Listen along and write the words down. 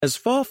As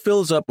fall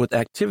fills up with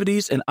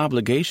activities and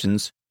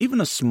obligations,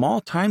 even a small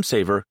time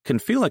saver can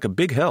feel like a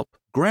big help.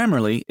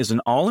 Grammarly is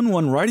an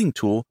all-in-one writing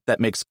tool that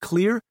makes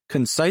clear,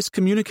 concise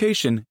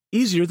communication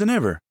easier than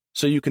ever,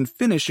 so you can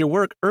finish your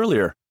work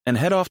earlier and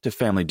head off to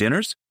family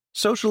dinners,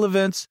 social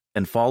events,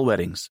 and fall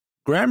weddings.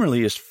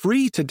 Grammarly is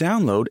free to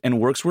download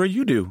and works where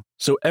you do,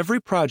 so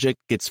every project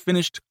gets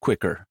finished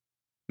quicker.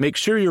 Make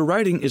sure your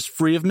writing is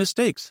free of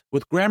mistakes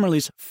with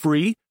Grammarly's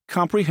free,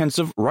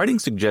 comprehensive writing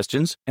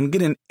suggestions and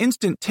get an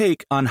instant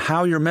take on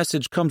how your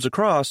message comes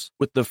across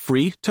with the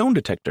free tone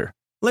detector.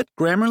 Let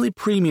Grammarly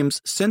Premium's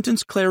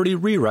sentence clarity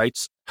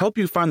rewrites help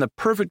you find the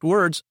perfect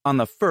words on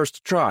the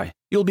first try.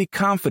 You'll be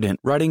confident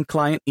writing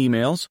client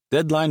emails,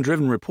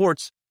 deadline-driven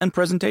reports, and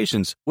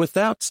presentations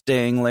without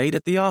staying late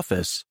at the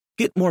office.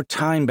 Get more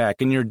time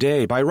back in your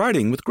day by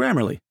writing with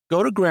Grammarly.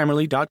 Go to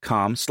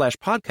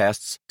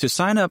Grammarly.com/podcasts to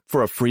sign up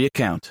for a free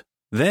account.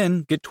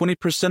 Then get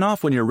 20%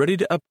 off when you're ready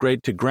to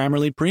upgrade to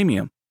Grammarly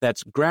Premium.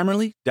 That's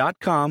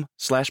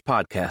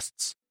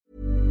Grammarly.com/podcasts.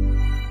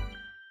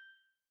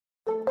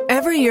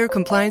 Every year,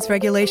 compliance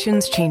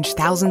regulations change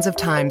thousands of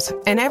times.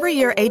 And every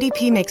year,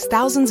 ADP makes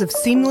thousands of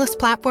seamless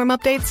platform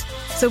updates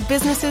so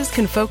businesses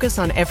can focus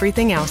on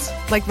everything else,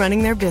 like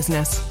running their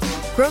business.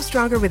 Grow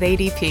stronger with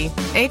ADP.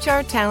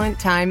 HR, talent,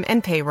 time,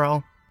 and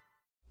payroll.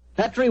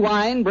 Petri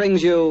Wine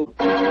brings you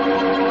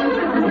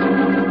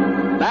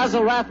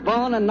Basil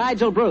Rathbone and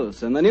Nigel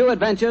Bruce in the new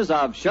adventures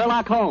of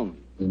Sherlock Holmes.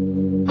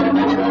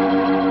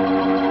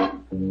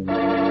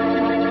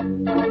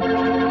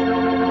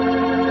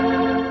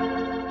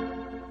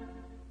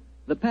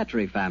 The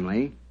Petri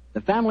family,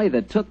 the family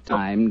that took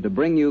time to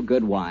bring you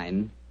good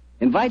wine,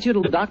 invites you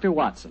to Dr.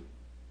 Watson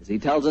as he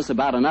tells us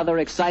about another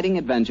exciting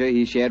adventure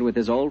he shared with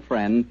his old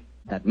friend,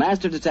 that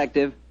master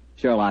detective,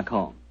 Sherlock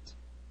Holmes.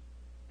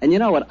 And you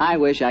know what I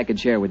wish I could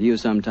share with you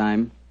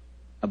sometime?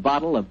 A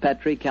bottle of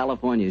Petri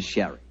California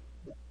Sherry.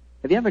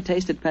 Have you ever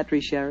tasted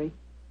Petri Sherry?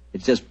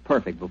 It's just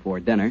perfect before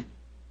dinner.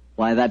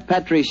 Why, that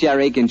Petri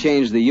Sherry can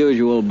change the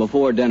usual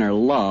before-dinner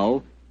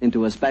lull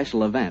into a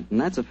special event, and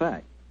that's a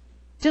fact.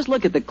 Just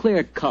look at the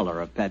clear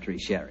color of Petri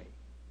Sherry.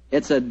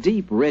 It's a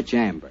deep, rich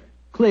amber,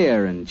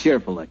 clear and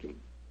cheerful-looking.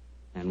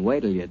 And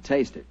wait till you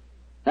taste it.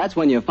 That's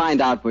when you find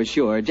out for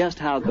sure just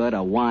how good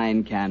a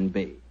wine can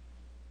be.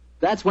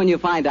 That's when you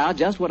find out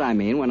just what I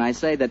mean when I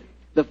say that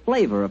the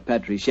flavor of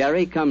Petri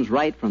Sherry comes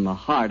right from the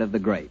heart of the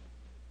grape.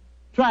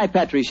 Try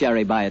Petri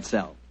Sherry by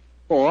itself,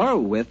 or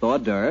with hors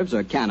d'oeuvres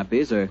or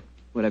canopies or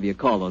whatever you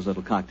call those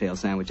little cocktail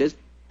sandwiches,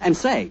 and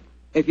say,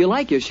 if you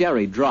like your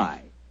sherry dry,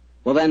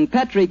 well then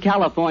Petri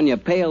California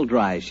Pale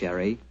Dry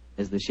Sherry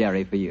is the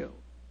sherry for you.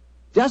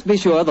 Just be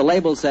sure the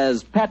label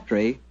says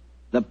Petri,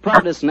 the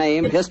proudest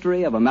name in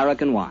history of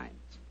American wines.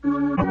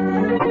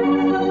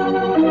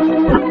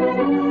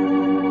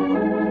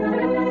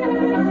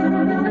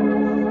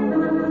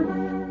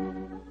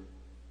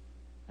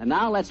 And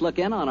now let's look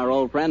in on our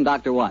old friend,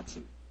 Dr.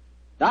 Watson.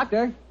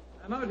 Doctor?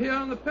 I'm out here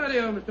on the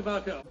patio, Mr.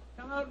 Bartell.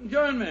 Come out and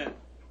join me.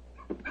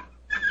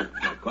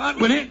 Quiet,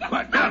 Winnie.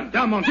 Quiet.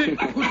 Down, Monty.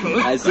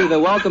 I see the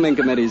welcoming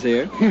committee's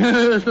here.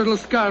 Yes, little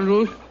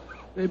scoundrels.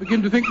 They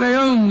begin to think they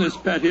own this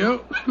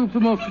patio. Scoop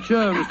them off the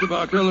chair, Mr.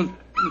 Bartell, and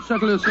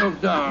settle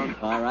yourself down.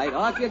 All right,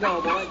 off you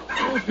go, boy.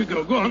 Off you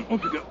go. Go on,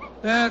 off you go.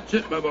 That's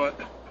it, my boy.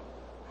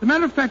 As a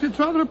matter of fact, it's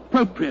rather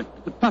appropriate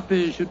that the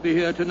puppies should be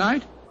here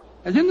tonight.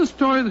 As in the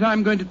story that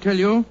I'm going to tell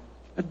you,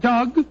 a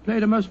dog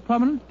played a most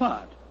prominent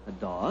part. A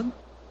dog?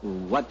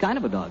 What kind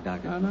of a dog,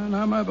 Doctor?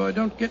 No, my boy,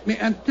 don't get me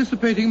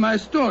anticipating my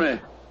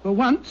story. For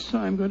once,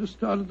 I'm going to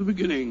start at the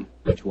beginning.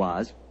 Which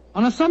was?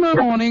 On a summer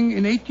morning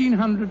in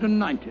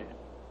 1890,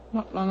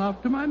 not long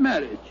after my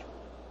marriage.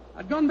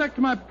 I'd gone back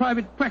to my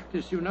private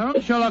practice, you know.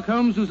 Sherlock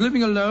Holmes was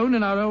living alone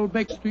in our old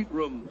Baker Street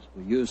rooms.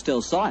 You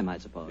still saw him, I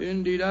suppose.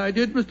 Indeed I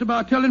did, Mr.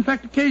 Bartell. In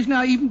fact, occasionally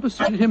I even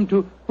persuaded him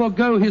to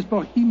forego his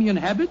bohemian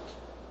habits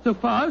so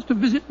far as to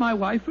visit my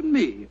wife and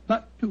me.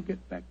 But to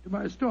get back to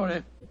my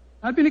story,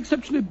 I'd been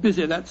exceptionally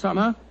busy that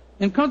summer.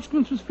 In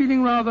consequence, was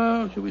feeling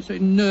rather, shall we say,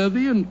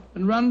 nervy and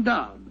run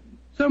down.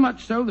 So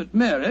much so that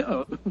Mary,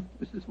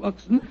 Mrs.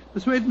 Watson,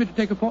 persuaded me to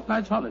take a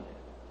fortnight's holiday.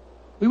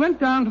 We went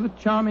down to the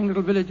charming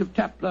little village of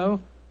Taplow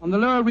on the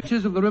lower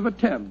reaches of the River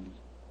Thames.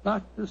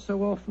 But, as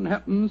so often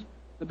happens,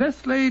 the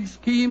best-laid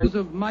schemes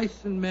of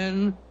mice and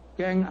men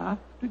gang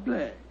after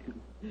glade.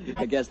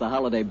 I guess the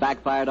holiday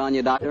backfired on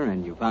you, Doctor,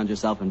 and you found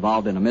yourself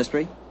involved in a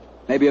mystery?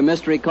 Maybe a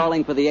mystery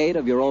calling for the aid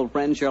of your old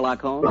friend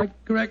Sherlock Holmes? Quite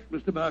correct,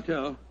 Mr.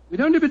 Bartell.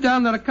 We'd only been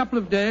down there a couple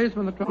of days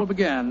when the trouble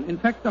began. In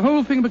fact, the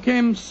whole thing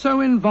became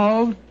so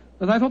involved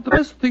that I thought the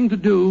best thing to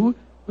do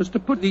was to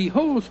put the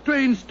whole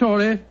strange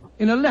story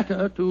in a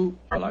letter to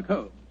Sherlock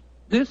Holmes.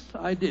 This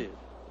I did.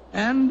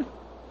 And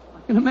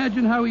I can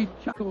imagine how he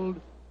chuckled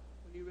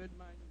when he read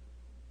my...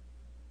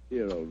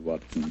 Dear old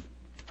Watson.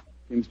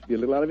 Seems to be a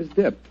little out of his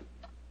depth.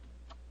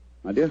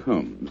 My dear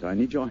Holmes, I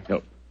need your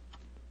help.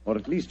 Or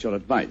at least your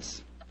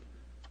advice.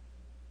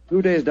 2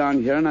 days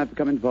down here, and I've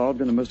become involved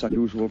in a most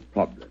unusual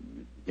problem.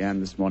 It began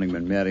this morning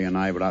when Mary and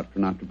I were out for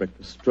an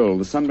after-breakfast stroll.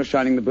 The sun was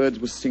shining, the birds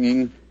were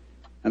singing,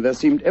 and there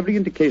seemed every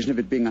indication of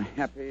it being a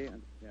happy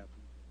and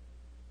carefree.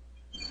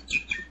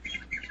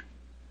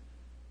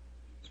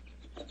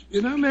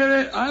 You know,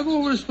 Mary, I've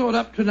always thought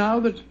up to now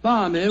that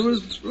balmy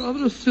was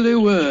rather a silly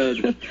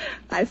word.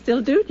 I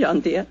still do, John,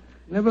 dear.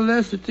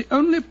 Nevertheless, it's the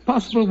only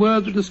possible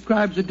word that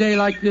describes a day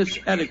like this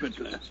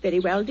adequately. Very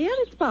well, dear,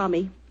 it's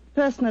balmy.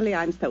 Personally,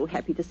 I'm so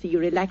happy to see you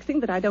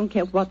relaxing that I don't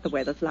care what the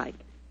weather's like.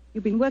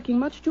 You've been working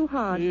much too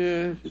hard.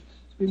 Yes, it's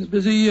been a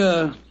busy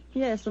year.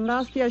 Yes, and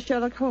last year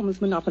Sherlock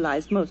Holmes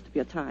monopolized most of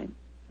your time.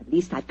 At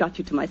least I've got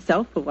you to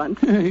myself for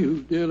once.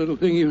 You dear little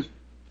thing, you've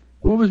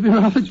always been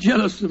rather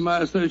jealous of my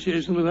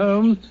association with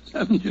Holmes,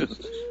 haven't you?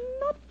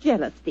 Not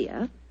jealous,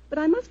 dear, but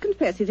I must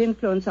confess his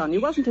influence on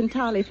you wasn't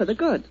entirely for the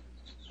good.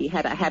 He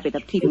had a habit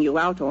of keeping you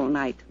out all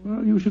night.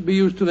 Well, you should be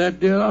used to that,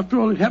 dear. After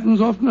all, it happens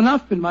often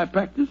enough in my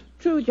practice.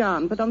 True,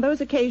 John, but on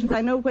those occasions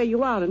I know where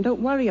you are and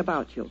don't worry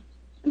about you.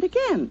 And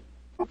again,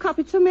 you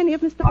copied so many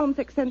of Mr. Holmes'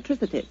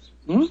 eccentricities.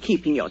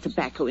 Keeping your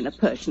tobacco in a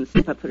Persian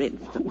slipper, for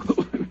instance.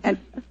 And,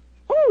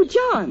 oh,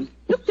 John,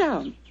 look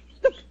down.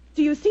 Look,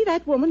 do you see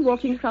that woman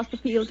walking across the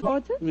field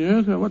towards us?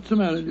 Yes, what's the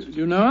matter? Do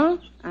you know her?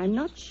 I'm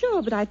not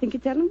sure, but I think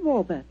it's Ellen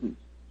Warburton.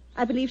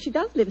 I believe she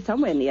does live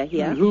somewhere near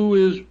here. And who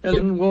is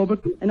Ellen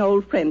Warburton? An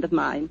old friend of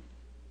mine.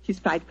 She's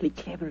frightfully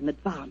clever and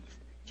advanced.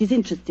 She's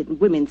interested in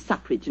women's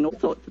suffrage and all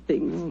sorts of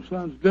things. Oh,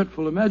 sounds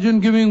dreadful. Imagine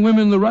giving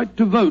women the right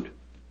to vote.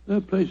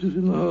 Their places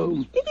in the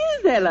home. It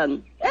is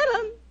Ellen.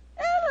 Ellen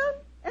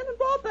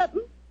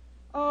Warburton.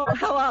 Oh,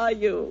 how are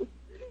you?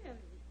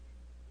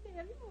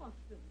 Mary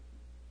Watson.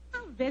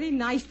 How very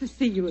nice to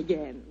see you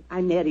again.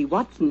 I'm Mary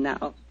Watson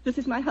now. This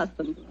is my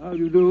husband. How do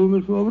you do,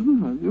 Miss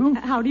Warburton? How do you?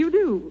 How do you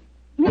do?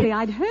 Mary,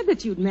 I'd heard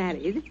that you'd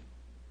married.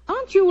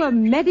 Aren't you a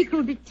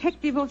medical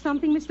detective or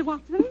something, Mr.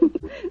 Watson?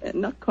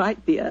 Not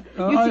quite, dear.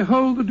 I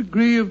hold the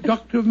degree of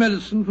Doctor of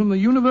Medicine from the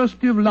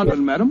University of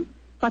London, madam.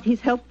 But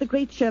he's helped the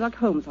great Sherlock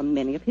Holmes on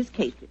many of his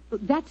cases.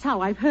 That's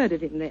how I've heard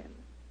of him, then.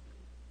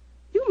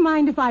 Do you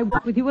mind if I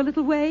walk with you a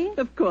little way?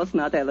 Of course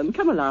not, Ellen.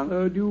 Come along.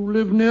 Do you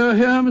live near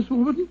here, Miss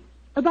Warburton?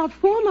 About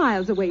 4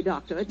 miles away,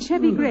 Doctor, at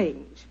Chevy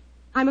Grange.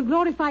 I'm a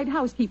glorified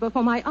housekeeper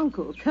for my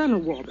uncle, Colonel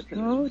Warburton.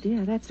 Oh,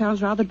 dear, that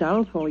sounds rather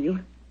dull for you.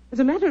 As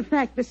a matter of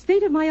fact, the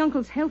state of my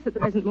uncle's health at the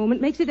present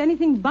moment makes it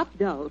anything but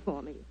dull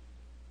for me.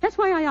 That's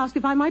why I asked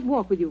if I might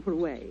walk with you for a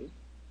way.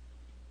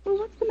 Well,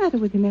 what's the matter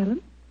with him,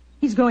 Ellen?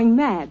 He's going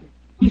mad.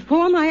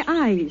 Before my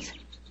eyes.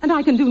 And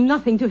I can do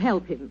nothing to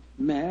help him.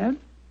 Mad?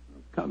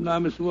 Come now,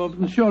 Miss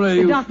Warburton,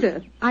 surely you...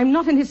 Doctor, I'm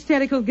not an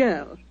hysterical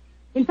girl.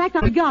 In fact, I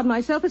regard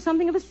myself as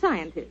something of a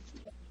scientist.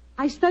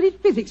 I studied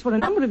physics for a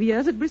number of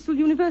years at Bristol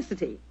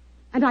University.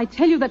 And I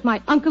tell you that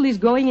my uncle is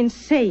going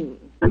insane.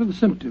 What are the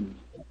symptoms?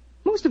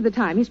 Most of the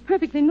time, he's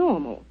perfectly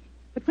normal.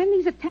 But when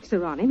these attacks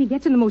are on him, he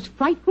gets in the most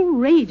frightful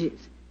rages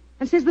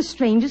and says the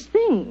strangest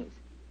things.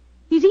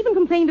 He's even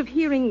complained of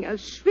hearing a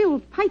shrill,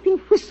 piping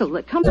whistle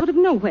that comes out of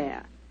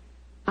nowhere.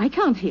 I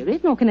can't hear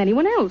it, nor can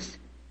anyone else.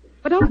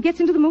 But Uncle gets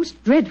into the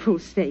most dreadful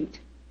state.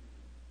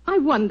 I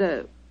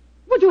wonder,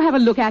 would you have a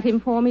look at him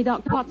for me,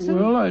 Dr. Watson?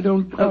 Well, I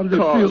don't hardly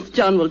Of course, feel...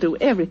 John will do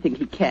everything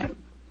he can.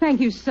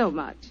 Thank you so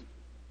much.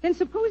 Then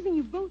supposing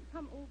you both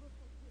come over...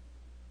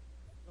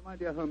 So, my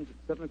dear Holmes, at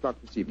 7 o'clock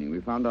this evening, we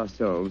found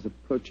ourselves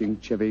approaching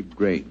Chevy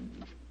Grange.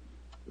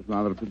 It was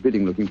rather a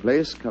forbidding-looking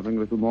place, covering a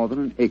little more than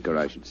an acre,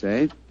 I should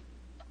say.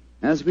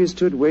 As we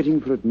stood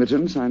waiting for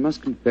admittance, I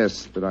must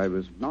confess that I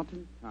was not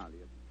entirely...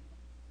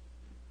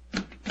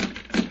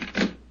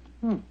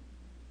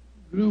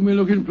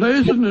 Gloomy-looking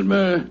place, isn't it,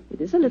 Mary?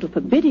 It is a little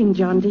forbidding,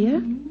 John, dear.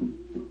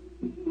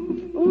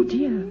 Oh,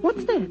 dear.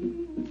 What's that?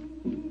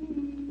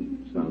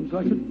 Sounds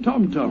like a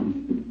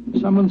tom-tom.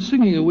 Someone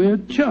singing a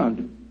weird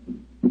chant.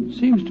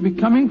 Seems to be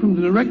coming from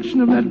the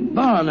direction of that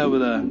barn over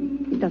there.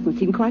 It doesn't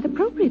seem quite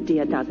appropriate,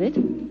 dear, does it?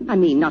 I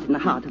mean, not in the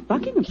heart of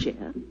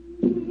Buckinghamshire.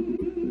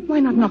 Why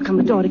not knock on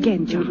the door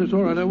again, John? Yes, it's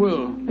all right, I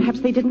will.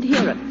 Perhaps they didn't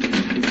hear us.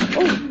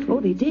 Oh,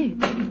 they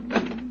did.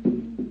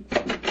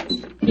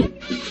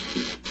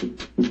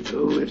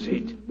 Who is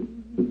it?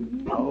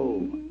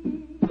 Oh,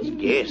 it's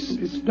Guess.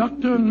 It's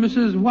Dr. and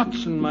Mrs.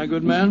 Watson, my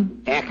good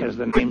man. Acker's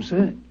the name,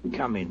 sir.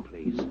 Come in,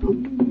 please.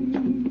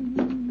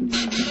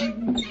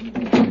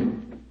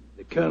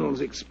 The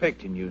Colonel's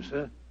expecting you,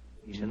 sir.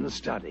 He's in the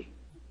study.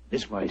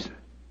 This way, sir.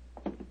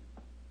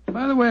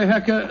 By the way,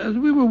 Hacker, as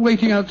we were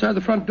waiting outside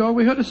the front door,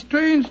 we heard a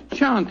strange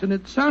chant, and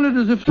it sounded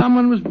as if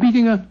someone was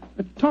beating a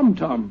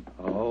tom-tom.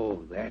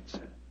 Oh, that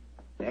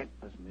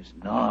was Miss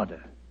Narda.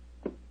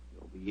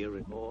 You'll be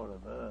hearing more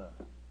of her.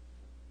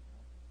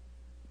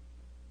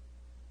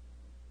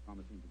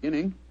 Promising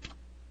beginning.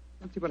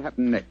 Let's see what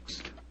happened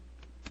next.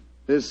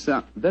 This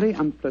very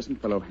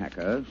unpleasant fellow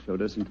Hacker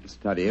showed us into the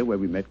study where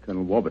we met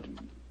Colonel Warburton.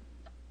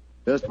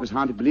 First, it was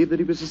hard to believe that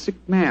he was a sick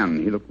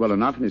man. He looked well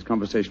enough, and his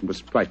conversation was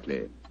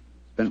sprightly.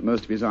 Spent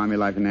most of his army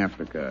life in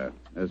Africa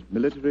as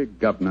military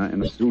governor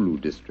in a Zulu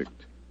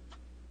district.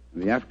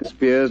 And the African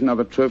spears and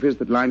other trophies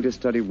that lined his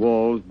study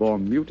walls bore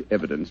mute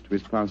evidence to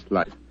his past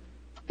life.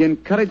 He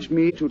encouraged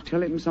me to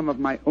tell him some of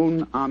my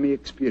own army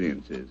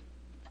experiences.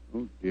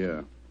 Oh,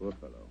 dear, poor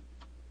fellow.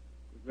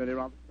 It was really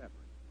rather sad.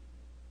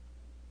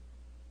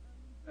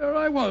 There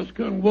I was,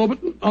 Colonel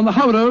Warburton, on the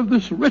howdah of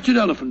this wretched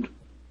elephant.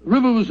 The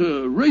river was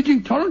a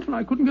raging torrent, and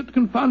I couldn't get the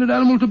confounded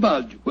animal to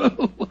budge.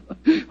 Well,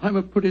 I'm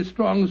a pretty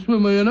strong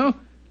swimmer, you know.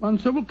 Won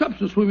several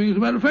cups of swimming, as a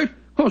matter of fact.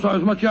 Of course, I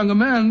was a much younger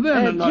man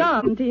then. And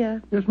John,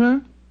 dear. Yes,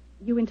 ma'am?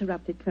 You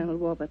interrupted Colonel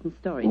Warburton's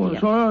story, Oh, dear.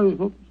 sorry. I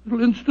thought this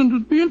little incident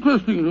would be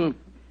interesting.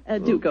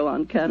 Do go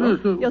on, Colonel.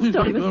 Yes, Your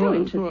story was so all right.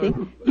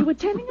 interesting. You were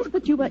telling us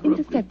that you were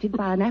intercepted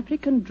by an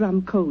African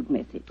drum code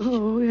message.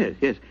 Oh,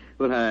 yes.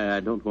 Well, I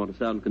don't want to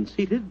sound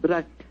conceited,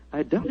 but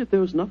I doubt if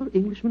there was another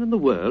Englishman in the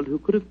world who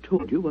could have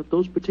told you what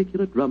those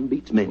particular drum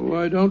beats meant. Oh,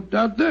 I don't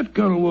doubt that,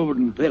 Colonel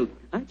Warburton. Well,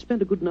 I'd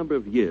spent a good number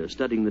of years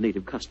studying the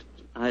native customs.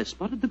 I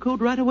spotted the code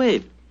right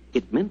away.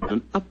 It meant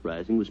an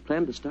uprising was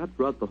planned to start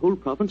throughout the whole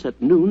province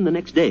at noon the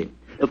next day.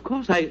 Of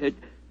course, there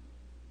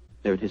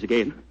it is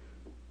again.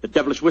 The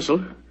devilish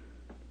whistle.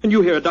 And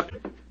you hear it, Doctor.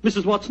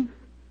 Mrs. Watson?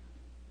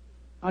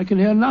 I can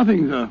hear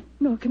nothing, sir.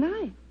 Nor can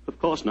I. Of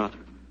course not.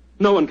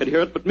 No one could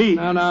hear it but me.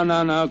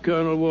 Now,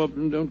 Colonel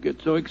Warburton, don't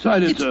get so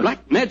excited, It's sir.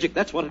 black magic,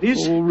 that's what it is.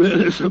 Oh,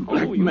 really, sir,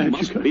 black you magic.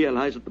 must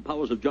realize that the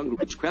powers of jungle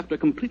witchcraft are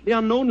completely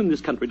unknown in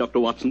this country, Dr.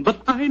 Watson.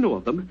 But I know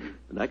of them,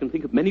 and I can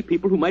think of many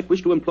people who might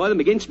wish to employ them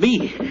against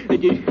me.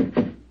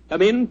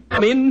 Come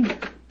in.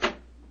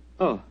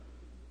 Oh,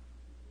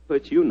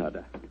 it's you,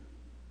 Nada.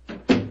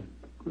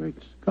 Great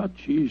Scott,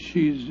 she's...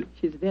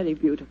 She's very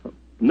beautiful.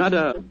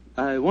 Nada,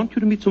 I want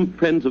you to meet some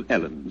friends of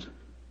Ellen's,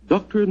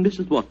 Dr. and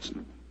Mrs.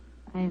 Watson.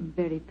 I am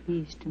very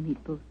pleased to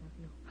meet both of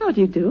you. How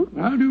do you do?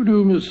 How do you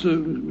do, Miss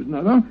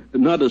Nada?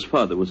 Nada's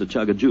father was a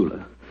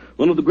Chagajula,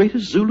 one of the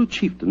greatest Zulu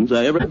chieftains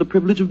I ever had the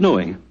privilege of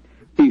knowing.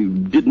 He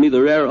did me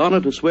the rare honor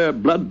to swear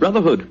blood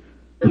brotherhood.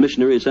 The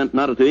missionary sent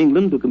Nada to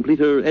England to complete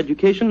her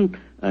education.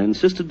 I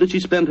insisted that she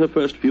spend her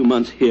first few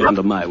months here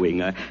under my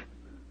wing.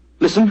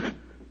 Listen.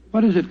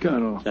 What is it,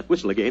 Colonel? That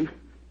whistle again.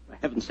 For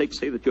heaven's sake,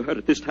 say that you heard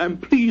it this time.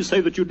 Please say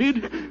that you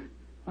did.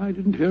 I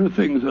didn't hear a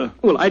thing, sir.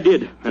 Well, I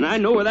did, and I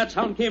know where that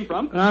sound came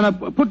from. Now,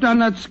 put down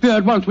that spear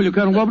at once, will you,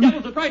 Colonel The Warburton?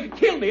 devils are trying to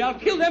kill me. I'll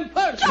kill them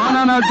first.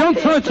 No, don't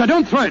throw it, sir,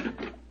 don't throw it.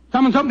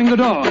 Someone's opening the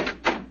door.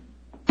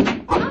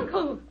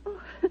 Uncle!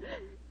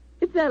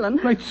 It's Ellen.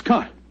 Great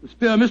Scott, the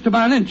spear missed her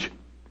by an inch.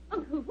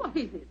 Uncle, what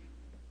is it?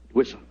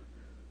 Whistle.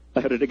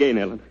 I heard it again,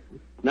 Ellen.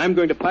 And I'm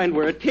going to find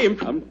where it came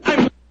from.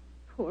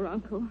 Poor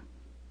Uncle.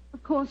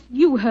 Of course,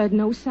 you heard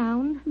no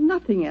sound.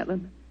 Nothing,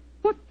 Ellen.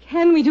 What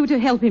can we do to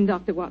help him,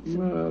 Dr. Watson?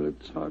 Well,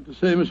 it's hard to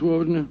say, Miss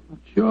Warburton. I'm not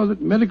sure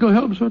that medical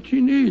help's what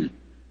she needs.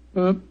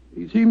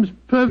 He seems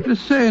perfectly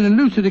sane and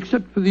lucid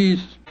except for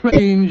these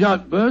strange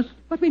outbursts.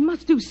 But we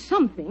must do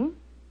something.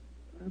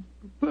 I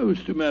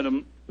propose to,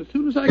 madam. As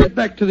soon as I get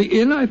back to the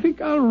inn, I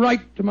think I'll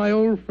write to my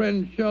old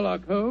friend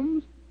Sherlock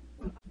Holmes.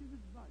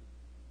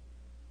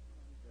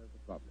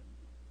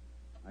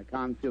 I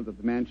can't feel that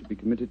the man should be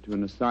committed to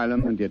an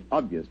asylum, and yet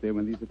obviously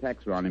when these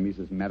attacks are on him, he's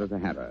as mad as a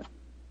hatter.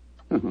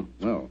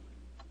 Well,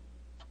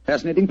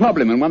 fascinating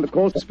problem, and one that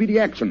calls for speedy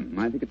action.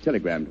 I think a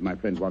telegram to my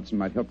friend Watson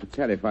might help to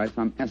clarify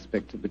some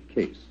aspects of the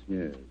case.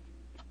 Yes.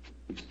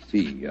 Let's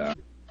see.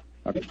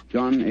 Dr.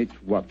 John H.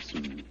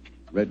 Watson,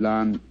 Red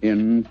Lion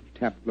Inn,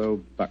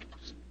 Taplow,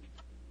 Bucks.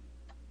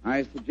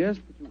 I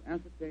suggest that you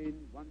ascertain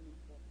one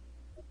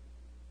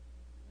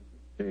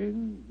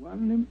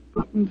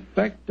important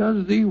fact.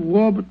 Does the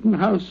Warburton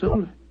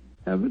household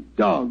have a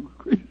dog?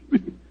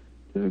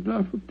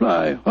 Telegraph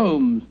reply,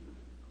 Holmes.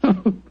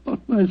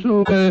 Upon my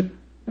soul,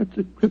 that's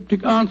a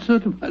cryptic answer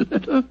to my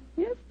letter.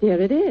 Yes, dear,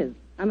 it is.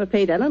 I'm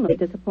afraid Ellen will be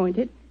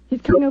disappointed.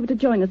 She's coming over to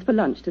join us for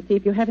lunch to see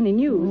if you have any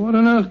news. What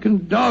on earth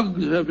can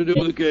dogs have to do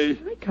with the case?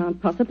 I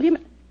can't possibly...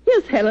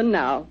 Here's Helen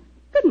now.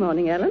 Good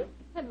morning, Ellen.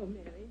 Hello,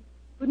 Mary.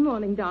 Good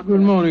morning, Doctor.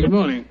 Good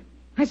morning.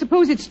 I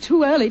suppose it's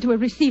too early to have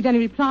received any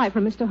reply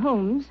from Mr.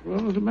 Holmes.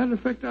 Well, as a matter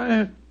of fact,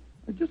 I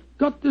just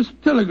got this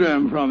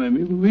telegram from him.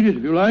 You can read it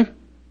if you like.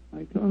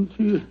 I can't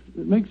see it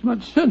makes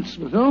much sense,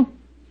 myself.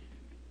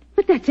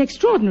 But that's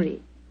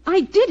extraordinary.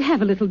 I did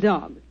have a little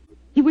dog.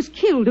 He was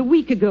killed a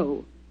week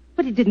ago.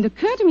 But it didn't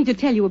occur to me to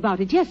tell you about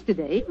it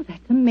yesterday. Oh,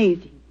 that's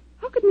amazing.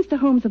 How could Mr.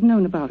 Holmes have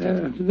known about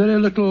it? It's very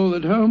little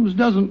that Holmes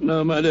doesn't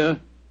know, my dear.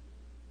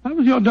 How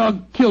was your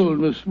dog killed,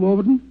 Miss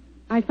Warburton?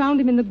 I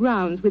found him in the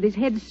grounds with his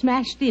head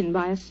smashed in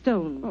by a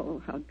stone.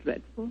 Oh, how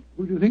dreadful.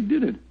 Who do you think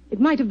did it? It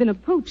might have been a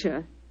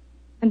poacher.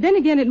 And then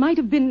again, it might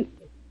have been...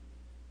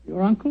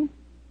 Your uncle?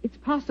 It's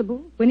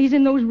possible. When he's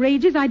in those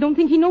rages, I don't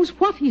think he knows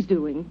what he's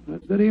doing.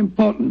 That's very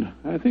important.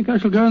 I think I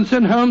shall go and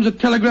send Holmes a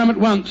telegram at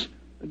once.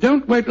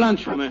 Don't wait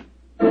lunch for me.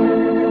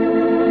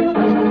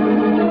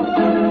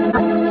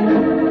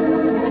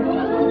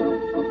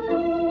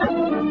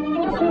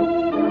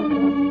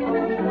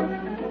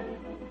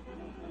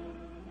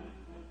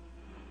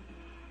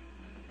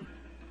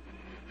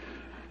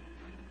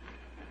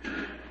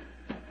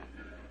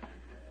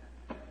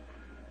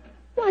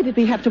 Why did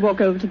we have to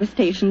walk over to the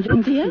station,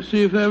 dear? To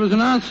see if there was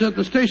an answer at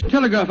the station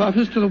telegraph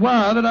office to the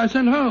wire that I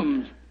sent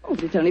Holmes. Oh,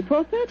 but it's only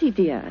 4:30,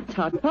 dear. It's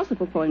hardly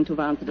possible for him to have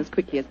answered as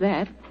quickly as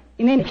that.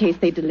 In any case,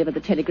 they delivered the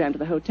telegram to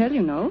the hotel,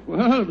 you know.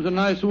 Well, it was a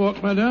nice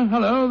walk, my dear.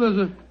 Hello,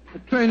 there's a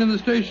train in the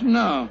station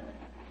now.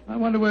 I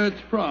wonder where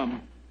it's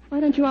from. Why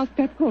don't you ask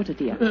that porter,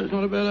 dear? It's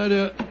not a bad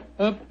idea.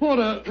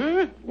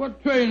 Porter,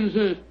 what train is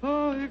this?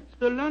 Oh, it's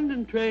the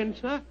London train,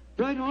 sir.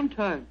 Right on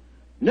time.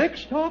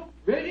 Next stop,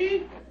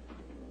 ready?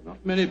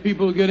 Not many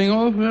people getting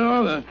off, where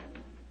are there?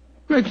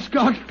 Great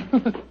Scott!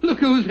 Look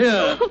who's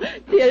here! Oh,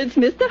 dear, it's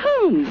Mr.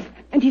 Holmes.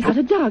 And he's got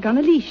a dog on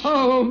a leash.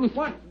 Oh,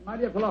 Watson, my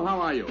dear fellow,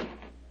 how are you?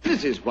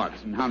 Mrs.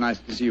 Watson, how nice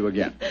to see you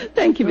again.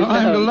 Thank you, Mr. Holmes.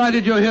 I'm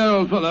delighted you're here,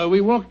 old fellow. We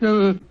walked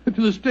over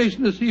to the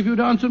station to see if you'd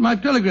answered my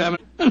telegram.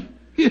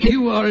 Here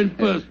you are in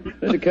person.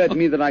 It occurred to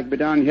me that I could be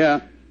down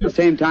here at the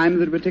same time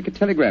that it would take a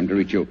telegram to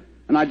reach you.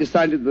 And I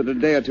decided that a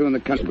day or two in the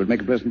country would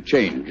make a pleasant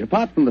change.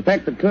 Apart from the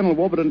fact that Colonel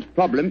Warburton's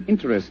problem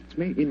interests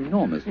me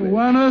enormously.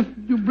 Why on earth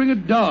did you bring a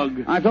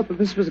dog? I thought that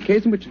this was a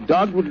case in which a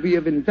dog would be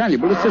of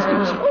invaluable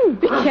assistance. Oh,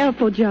 be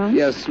careful, John.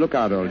 Yes, look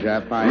out, old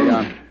chap.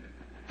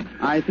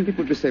 I think it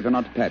would be safer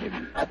not to pat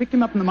him. I picked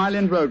him up on the Mile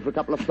End Road for a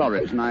couple of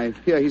florets, and I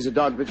fear he's a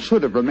dog that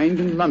should have remained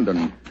in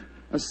London.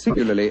 A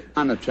singularly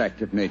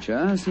unattractive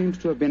nature seems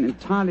to have been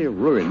entirely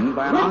ruined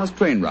by an hour's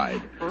train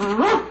ride.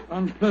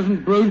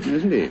 Unpleasant brute.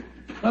 Isn't he?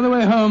 By the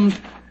way, Holmes,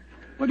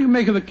 what do you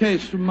make of the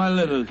case from my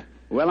letters?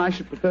 Well, I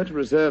should prefer to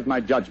reserve my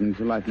judgment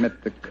until I've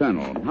met the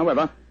Colonel.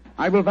 However,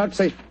 I will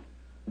vouchsafe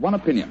one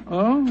opinion.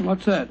 Oh,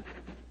 what's that?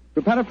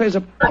 To paraphrase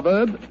a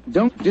proverb,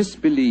 don't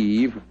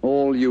disbelieve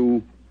all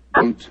you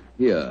don't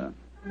hear.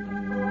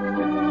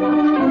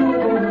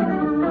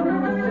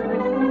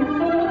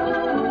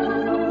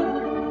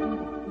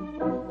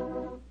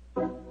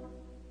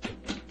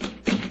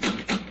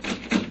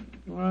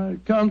 I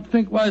can't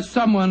think why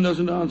someone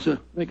doesn't answer.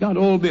 They can't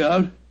all be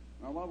out.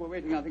 Well, while we're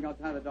waiting, I think I'll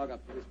tie the dog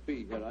up to this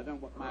tree here. I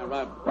don't want my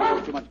arrival to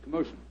cause too much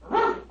commotion.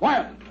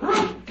 Quiet!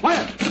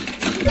 Quiet!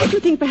 Don't you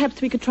think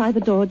perhaps we could try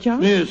the door,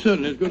 John? Yes,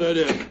 certainly. It's a good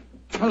idea.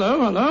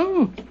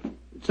 Hello.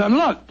 It's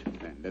unlocked.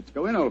 Then let's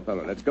go in, old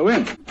fellow. Let's go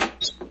in.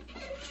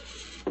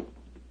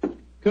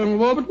 Colonel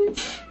Warburton?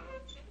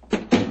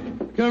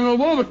 Colonel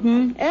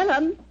Warburton?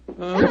 Ellen?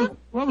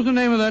 What was the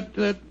name of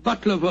that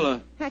butler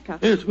fella? Hacker.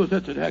 Yes, of course,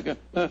 that's it, Hacker.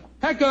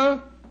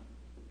 Hacker!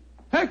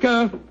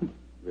 Hacker!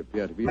 We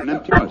appear to be in an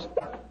empty house.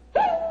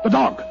 The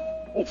dog!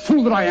 Oh,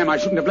 fool that I am, I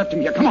shouldn't have left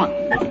him here. Come on!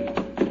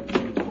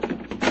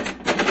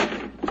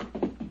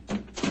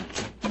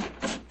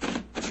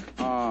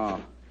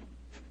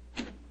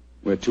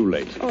 We're too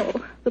late. Oh,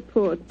 the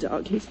poor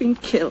dog. He's been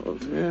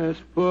killed. Yes,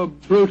 poor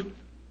brute.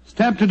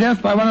 Stabbed to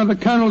death by one of the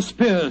Colonel's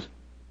spears.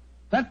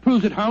 That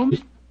proves it,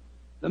 Holmes.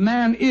 The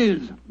man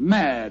is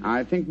mad.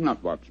 I think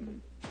not,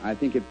 Watson. I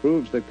think it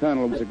proves the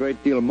Colonel was a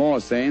great deal more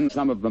sane than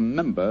some of the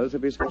members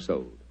of his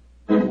household.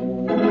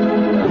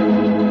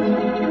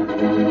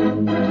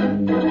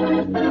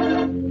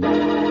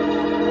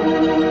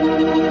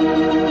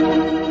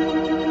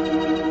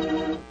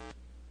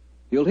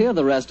 You'll hear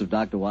the rest of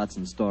Dr.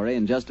 Watson's story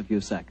in just a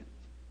few seconds.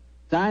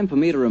 Time for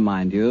me to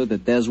remind you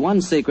that there's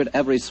one secret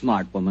every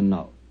smart woman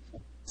knows.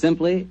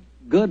 Simply,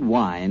 good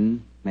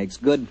wine makes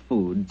good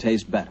food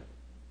taste better.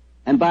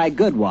 And by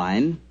good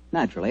wine,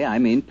 naturally, I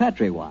mean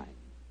Petri wine.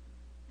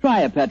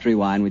 Try a Petri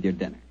wine with your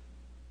dinner.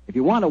 If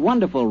you want a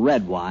wonderful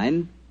red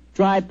wine,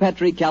 try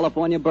Petri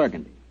California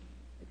Burgundy.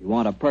 If you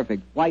want a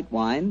perfect white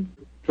wine,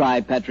 try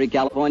Petri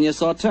California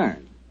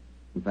Sauterne.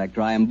 In fact,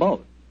 try them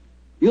both.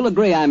 You'll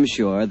agree, I'm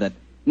sure, that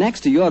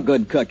next to your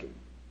good cooking,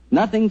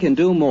 nothing can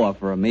do more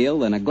for a meal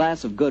than a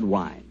glass of good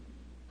wine.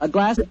 A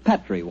glass of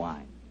Petri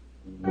wine.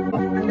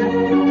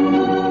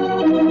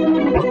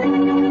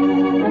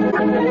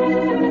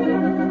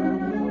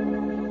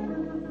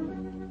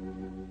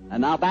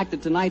 And now back to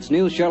tonight's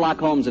new Sherlock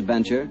Holmes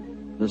adventure,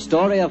 the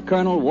story of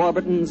Colonel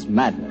Warburton's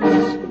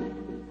madness.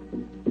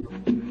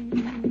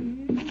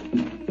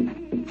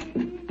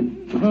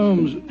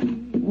 Holmes,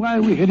 why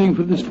are we heading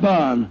for this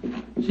barn?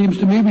 Seems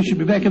to me we should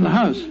be back in the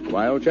house.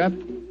 Why, old chap?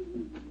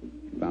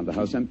 Found the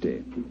house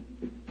empty.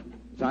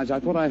 Besides, I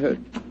thought I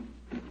heard.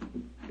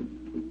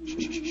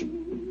 Shh.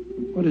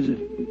 What is it?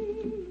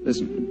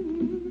 Listen.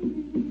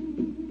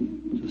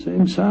 It's the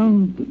same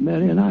sound that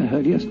Mary and I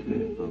heard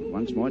yesterday. Oh,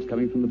 once more, it's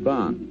coming from the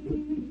barn.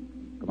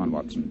 Come on,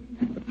 Watson,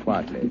 but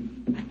quietly.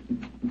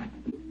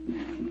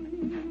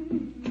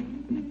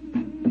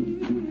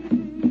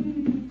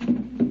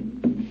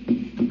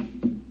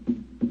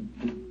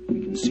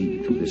 We can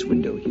see through this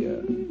window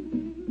here.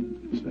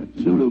 It's that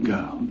Zulu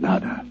girl,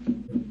 Nada.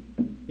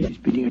 She's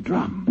beating a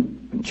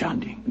drum and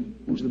chanting.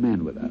 Who's the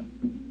man with her?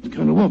 It's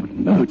Colonel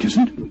Warburton. No, it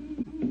isn't.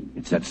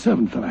 It's that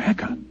servant fellow,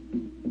 Hacker.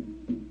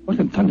 What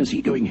in thunder's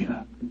he doing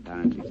here?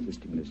 Apparently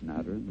assisting Miss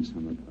Nada in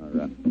some of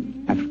her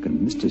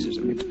African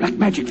mysticism. It's black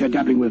magic they're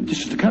dabbling with,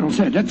 just as the Colonel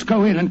said. Let's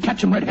go in and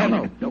catch them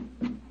red-handed. No.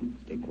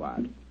 Stay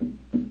quiet.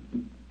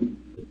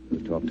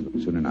 We'll talk to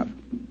them soon enough.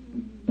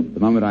 At the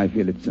moment, I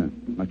feel it's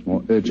much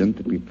more urgent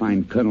that we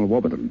find Colonel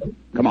Warburton.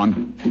 Come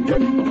on.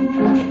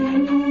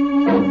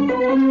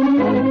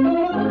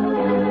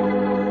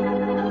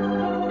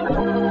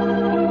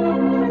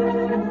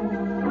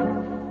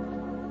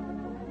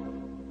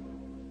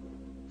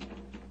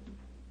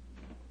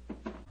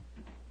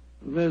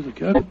 There's the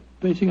Colonel,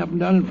 pacing up and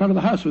down in front of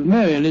the house with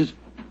Mary and his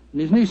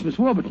niece, Miss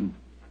Warburton.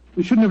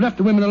 We shouldn't have left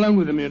the women alone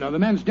with him, you know. The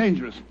man's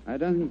dangerous. I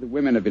don't think the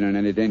women have been in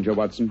any danger,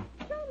 Watson.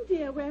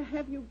 dear, where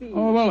have you been?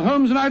 Oh, well,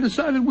 Holmes and I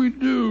decided we'd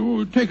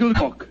take a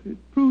look. It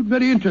proved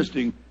very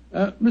interesting.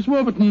 Miss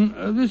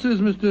Warburton, this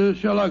is Mr.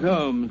 Sherlock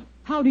Holmes.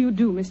 How do you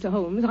do, Mr.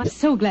 Holmes? I'm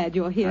so glad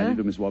you're here. How do you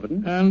do, Miss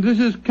Warburton? And this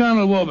is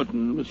Colonel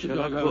Warburton, Mr.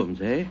 Sherlock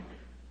Holmes, eh?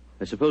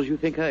 I suppose you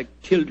think I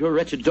killed your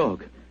wretched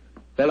dog.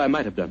 Well, I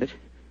might have done it.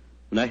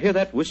 When I hear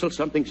that whistle,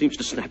 something seems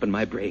to snap in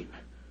my brain.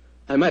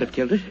 I might have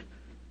killed it.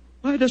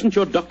 Why doesn't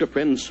your doctor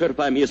friend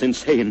certify me as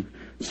insane?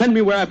 Send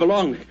me where I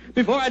belong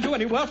before I do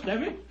any worse,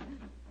 damn it.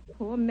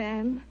 Poor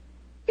man.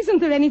 Isn't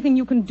there anything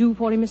you can do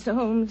for him, Mr.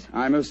 Holmes?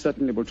 I most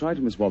certainly will try to,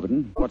 Miss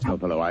Warburton. What's no,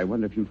 fellow? I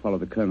wonder if you'd follow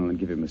the Colonel and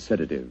give him a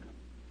sedative.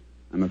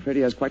 I'm afraid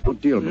he has quite a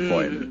good deal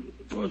before him.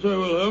 Of course I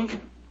will, Holmes.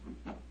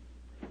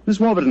 Miss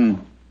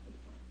Warburton,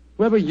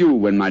 where were you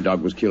when my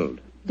dog was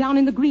killed? Down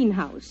in the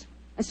greenhouse.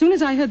 As soon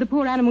as I heard the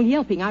poor animal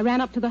yelping, I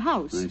ran up to the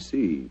house. I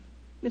see.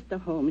 Mr.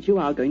 Holmes, you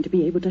are going to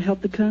be able to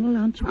help the Colonel,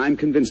 aren't you? I'm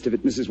convinced of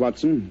it, Mrs.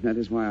 Watson. That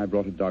is why I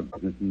brought a dog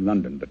from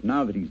London. But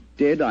now that he's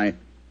dead, I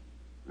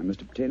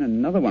must obtain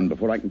another one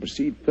before I can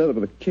proceed further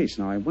with the case.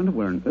 Now, I wonder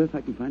where on earth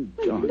I can find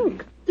a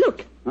dog.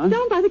 Look. Huh?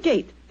 Down by the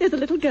gate. There's a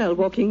little girl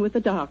walking with the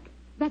dog.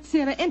 That's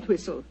Sarah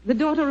Entwistle, the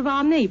daughter of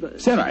our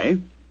neighbors. Sarah, eh?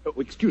 Oh,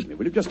 excuse me,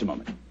 will you? Just a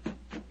moment.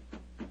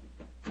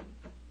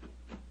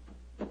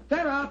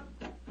 Sarah!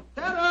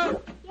 Sarah!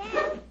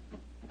 Yes?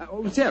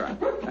 Oh, Sarah.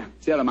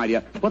 Sarah, my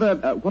dear, what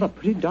a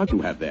pretty dog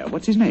you have there.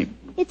 What's his name?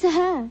 It's a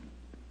her.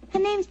 Her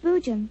name's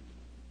Boojum.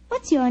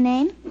 What's your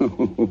name?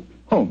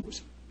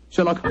 Holmes.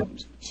 Sherlock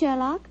Holmes.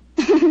 Sherlock?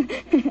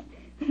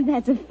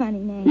 That's a funny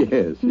name.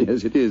 Yes,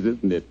 it is,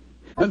 isn't it?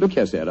 Look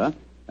here, Sarah.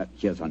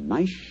 Here's a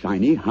nice,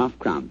 shiny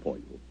half-crown for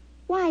you.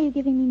 Why are you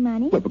giving me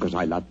money? Well, because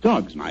I love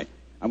dogs, and I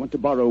want to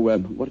borrow,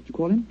 what did you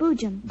call him?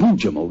 Boojum.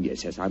 Boojum, oh,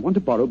 yes. I want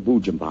to borrow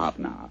Boojum for half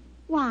an hour.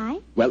 Why?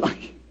 Well,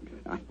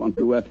 I want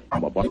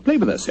to play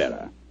with her,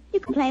 Sarah. You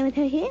can play with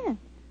her here.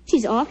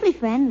 She's awfully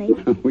friendly.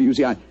 Well, you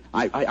see,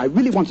 I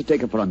really want to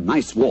take her for a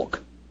nice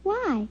walk.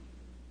 Why?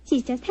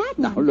 She's just had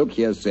one. Now, look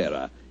here,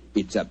 Sarah.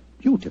 It's a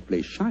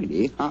beautifully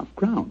shiny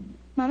half-crown.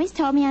 Mommy's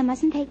told me I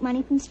mustn't take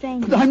money from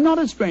strangers. I'm not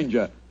a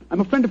stranger. I'm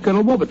a friend of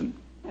Colonel Warburton.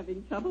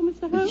 Having trouble,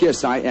 Mr. Holmes?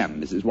 Yes, I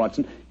am, Mrs.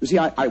 Watson. You see,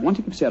 I want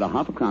to give Sarah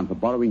half a crown for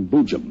borrowing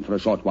Boojum for a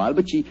short while,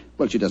 but she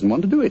doesn't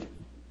want to do it.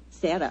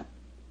 Sarah,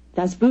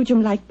 does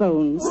Boojum like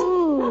bones?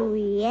 Oh,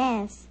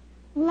 yes.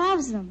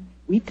 Loves them.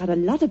 We've got a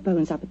lot of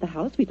bones up at the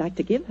house we'd like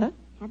to give her.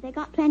 Have they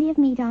got plenty of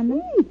meat on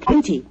them?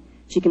 Plenty.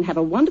 She can have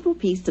a wonderful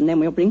feast, and then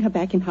we'll bring her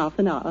back in half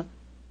an hour.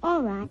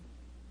 All right.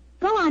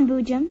 Go on,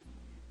 Boojum.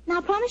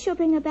 Now, promise you'll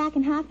bring her back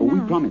in half an hour.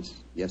 We promise.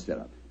 Yes,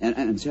 Sarah.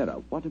 And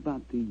Sarah, what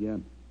about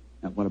the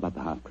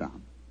half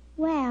crown?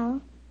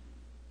 Well,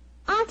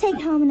 I'll take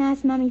it home and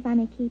ask Mummy if I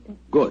may keep it.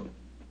 Good.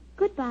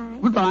 Goodbye.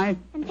 Goodbye.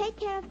 And take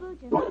care of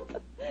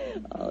Boojum.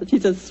 Oh,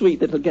 she's a sweet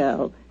little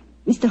girl.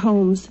 Mr.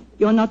 Holmes,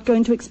 you're not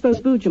going to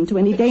expose Boojum to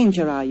any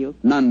danger, are you?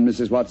 None,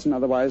 Mrs. Watson.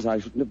 Otherwise, I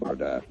shouldn't have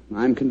borrowed her.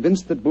 I'm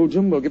convinced that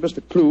Boojum will give us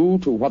the clue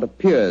to what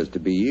appears to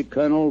be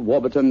Colonel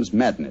Warburton's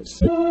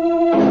madness.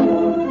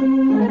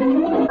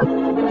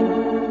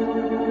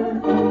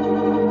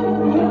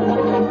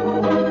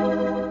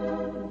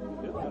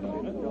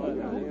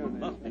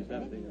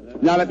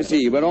 Now, let me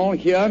see. We're all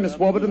here. Miss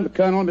Warburton, the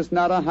Colonel, Miss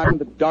Nada, and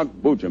the dog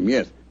Boojum.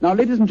 Yes. Now,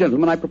 ladies and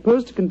gentlemen, I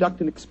propose to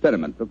conduct an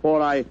experiment.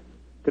 Before I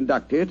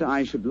conduct it,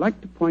 I should like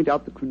to point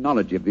out the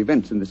chronology of the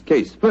events in this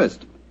case.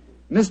 First,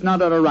 Miss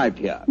Nada arrived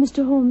here.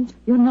 Mr. Holmes,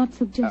 you're not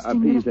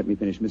suggesting Please let me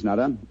finish, Miss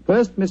Nada.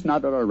 First, Miss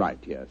Nada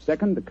arrived here.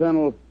 Second, the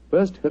Colonel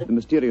first heard the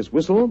mysterious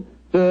whistle.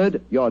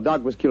 Third, your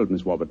dog was killed,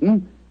 Miss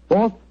Warburton.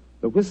 Fourth,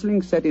 the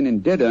whistling set in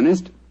dead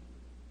earnest.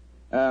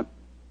 The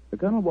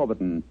Colonel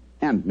Warburton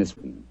and Miss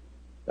Warburton.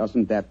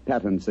 Doesn't that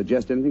pattern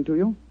suggest anything to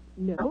you?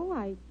 No,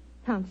 I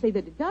can't say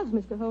that it does,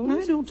 Mr.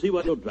 Holmes. I don't see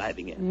what you're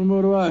driving at.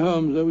 Nor do I,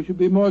 Holmes. We should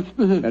be more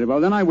explicit. Very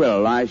well, then I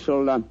will. I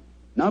shall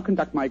now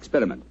conduct my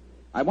experiment.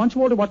 I want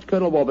you all to watch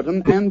Colonel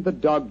Warburton and the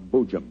dog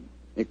Boojum.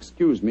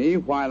 Excuse me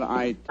while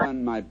I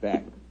turn my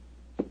back.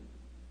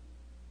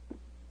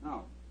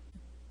 Now.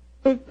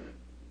 There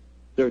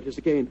it is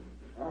again.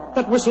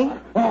 That whistle.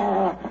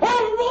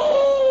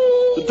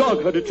 The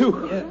dog heard it, too.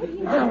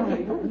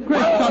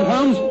 Great Scott,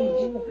 Holmes.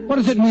 What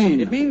does it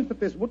mean? It means that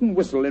this wooden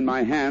whistle in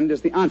my hand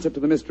is the answer to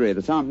the mystery.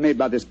 The sound made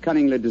by this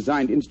cunningly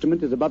designed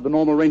instrument is above the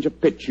normal range of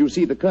pitch. You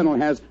see, the Colonel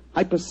has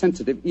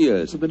hypersensitive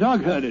ears. So the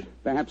dog heard it.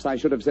 Perhaps I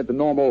should have said the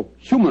normal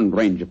human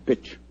range of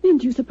pitch. Then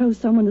do you suppose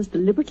someone has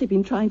deliberately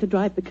been trying to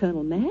drive the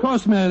Colonel mad? Of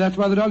course, Mary. That's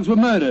why the dogs were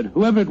murdered.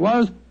 Whoever it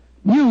was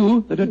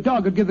knew that a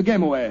dog would give the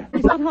game away.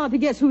 It's not hard to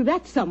guess who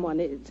that someone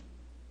is.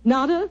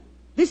 Nada,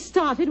 this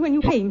started when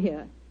you came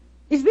here.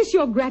 Is this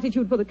your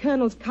gratitude for the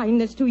Colonel's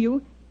kindness to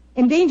you?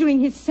 Endangering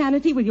his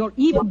sanity with your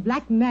evil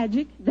black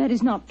magic? That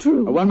is not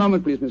true. One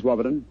moment, please, Miss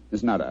Warburton.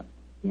 Miss Nada.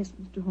 Yes,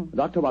 Mr. Holmes.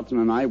 Dr. Watson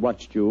and I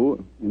watched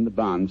you in the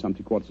barn some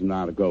 3/4 of an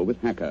hour ago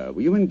with Hacker.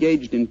 Were you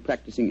engaged in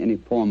practicing any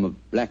form of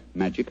black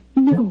magic?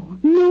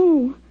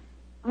 No.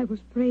 I was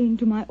praying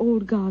to my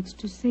old gods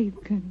to save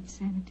the Colonel's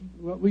sanity.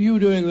 What were you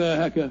doing there,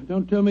 Hacker?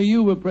 Don't tell me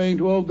you were praying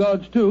to all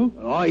gods, too.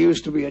 Well, I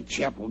used to be a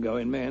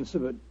chapel-going man, sir,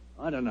 but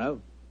I don't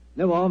know.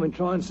 No harm in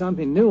trying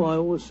something new, I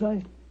always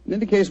say. In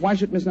any case, why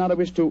should Miss Nada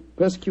wish to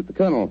persecute the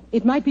Colonel?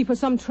 It might be for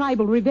some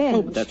tribal revenge.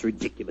 Oh, but that's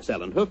ridiculous,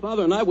 Ellen. Her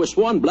father and I were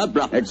sworn blood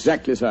brothers.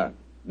 Exactly, sir.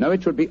 No,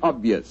 it should be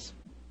obvious.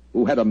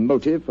 Who had a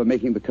motive for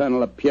making the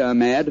Colonel appear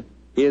mad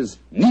is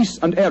niece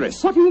and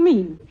heiress. What do you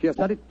mean? She has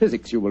studied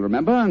physics, you will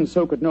remember, and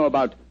so could know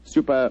about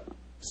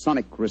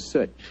supersonic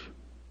research.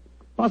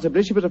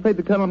 Possibly she was afraid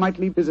the Colonel might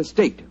leave his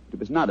estate to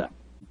Miss Nada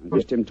and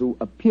wished him to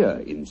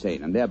appear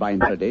insane and thereby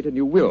invalidate a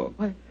new will.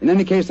 What? In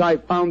any case, I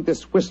found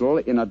this whistle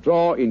in a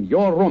drawer in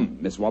your room,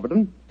 Miss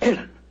Warburton.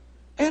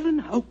 Ellen,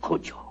 how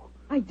could you?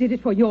 I did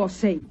it for your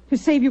sake, to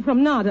save you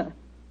from Nada.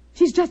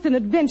 She's just an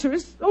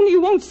adventuress, only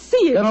you won't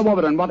see it. Colonel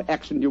Warburton, what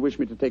action do you wish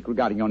me to take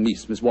regarding your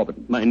niece, Miss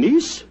Warburton? My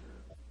niece?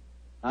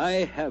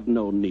 I have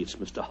no niece,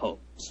 Mr.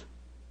 Holmes.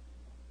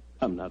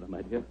 Come, Nada,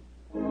 my dear.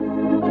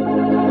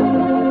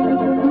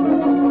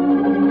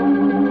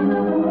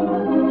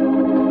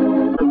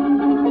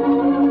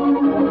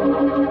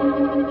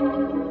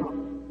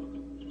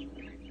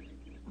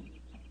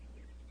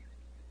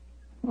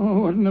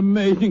 Oh, what an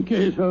amazing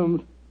case,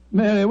 Holmes.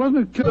 Mary,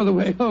 wasn't it clear the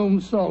way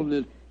Holmes solved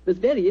it? It was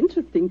very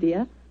interesting,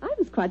 dear. I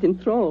was quite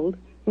enthralled.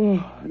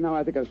 Oh, now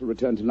I think I shall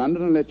return to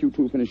London and let you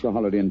two finish your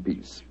holiday in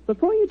peace.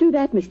 Before you do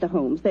that, Mr.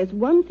 Holmes, there's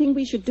one thing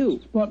we should do.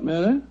 What,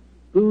 Mary?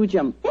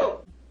 Boojum.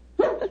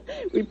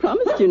 We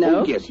promised, you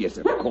know. Oh, yes,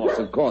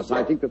 of course.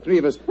 I think the three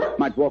of us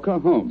might walk her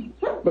home.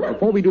 But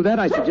before we do that,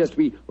 I suggest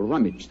we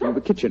rummage through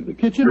the kitchen. The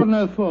kitchen? What on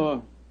earth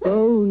for?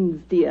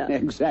 Bones, dear.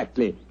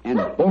 Exactly. And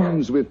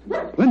bones with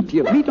plenty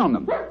of meat on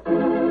them.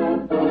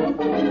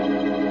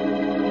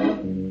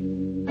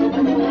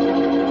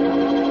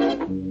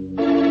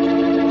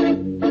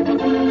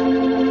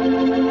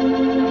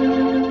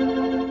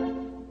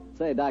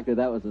 Say, Doctor,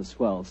 that was a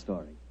swell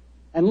story.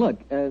 And look,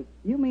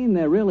 you mean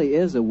there really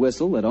is a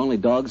whistle that only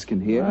dogs can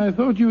hear? I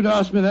thought you'd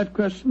ask me that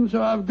question,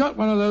 so I've got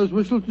one of those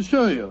whistles to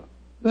show you.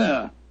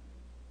 There.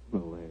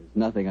 Well, there's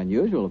nothing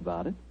unusual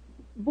about it.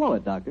 Blow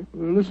it, Doctor.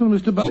 Well, listen,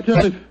 Mr.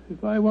 Butler,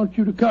 if I want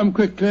you to come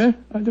quickly,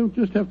 I don't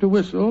just have to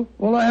whistle.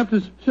 All I have to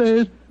say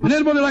is, would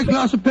anybody like a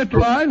glass of Petri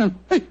wine? And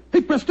hey,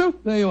 presto,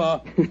 there you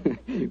are.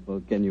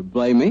 Well, can you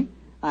blame me?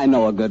 I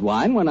know a good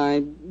wine when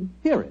I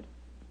hear it.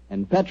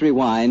 And Petri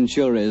wine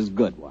sure is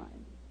good wine.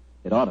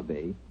 It ought to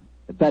be.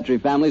 The Petri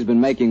family's been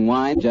making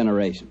wine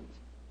generations.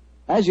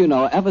 As you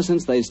know, ever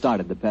since they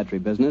started the Petri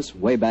business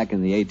way back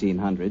in the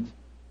 1800s,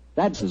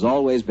 that has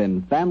always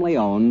been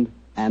family-owned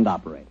and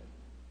operated.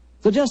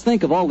 So just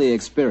think of all the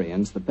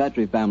experience the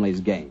Petri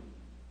family's gained.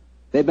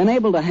 They've been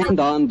able to hand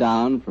on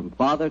down from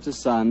father to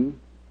son,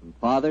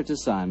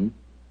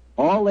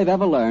 all they've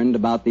ever learned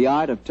about the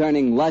art of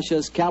turning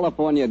luscious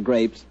California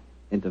grapes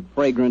into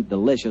fragrant,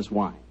 delicious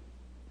wine.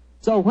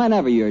 So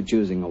whenever you're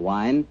choosing a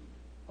wine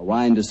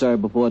to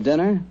serve before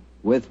dinner,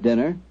 with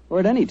dinner, or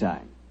at any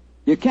time,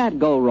 you can't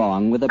go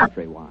wrong with a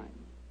Petri wine.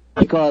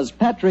 Because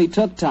Petri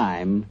took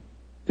time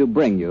to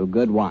bring you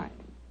good wine.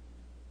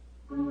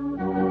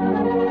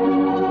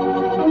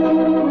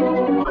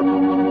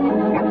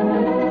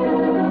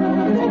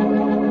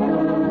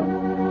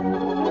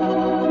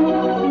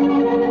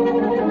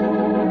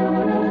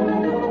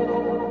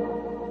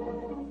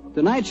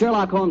 Tonight's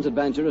Sherlock Holmes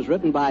adventure is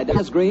written by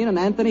Dennis Green and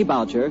Anthony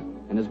Boucher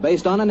and is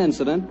based on an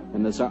incident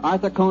in the Sir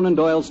Arthur Conan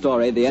Doyle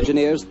story, The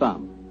Engineer's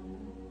Thumb.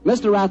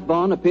 Mr.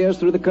 Rathbone appears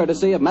through the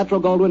courtesy of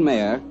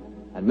Metro-Goldwyn-Mayer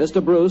and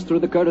Mr. Bruce through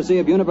the courtesy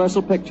of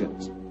Universal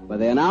Pictures, where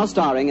they are now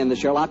starring in the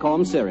Sherlock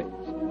Holmes series.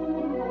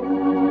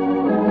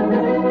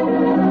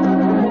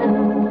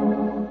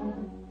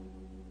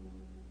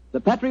 The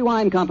Petri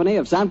Wine Company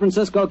of San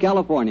Francisco,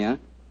 California,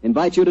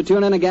 invites you to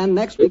tune in again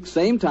next week,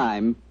 same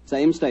time,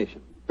 same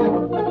station.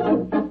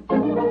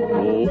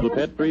 The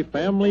Petri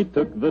family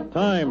took the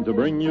time to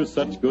bring you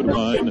such good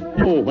wine.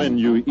 Oh, when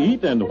you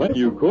eat and when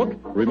you cook,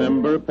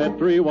 remember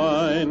Petri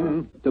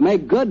wine. To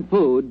make good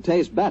food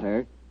taste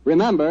better,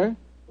 remember...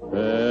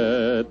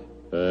 Petri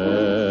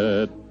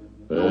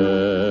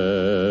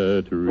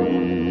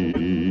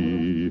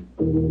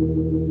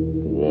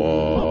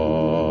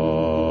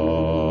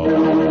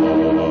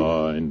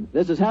wine.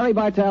 This is Harry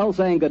Bartell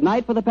saying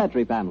goodnight for the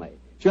Petri family.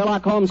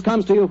 Sherlock Holmes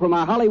comes to you from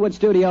our Hollywood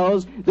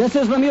studios. This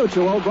is the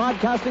Mutual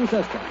Broadcasting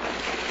System.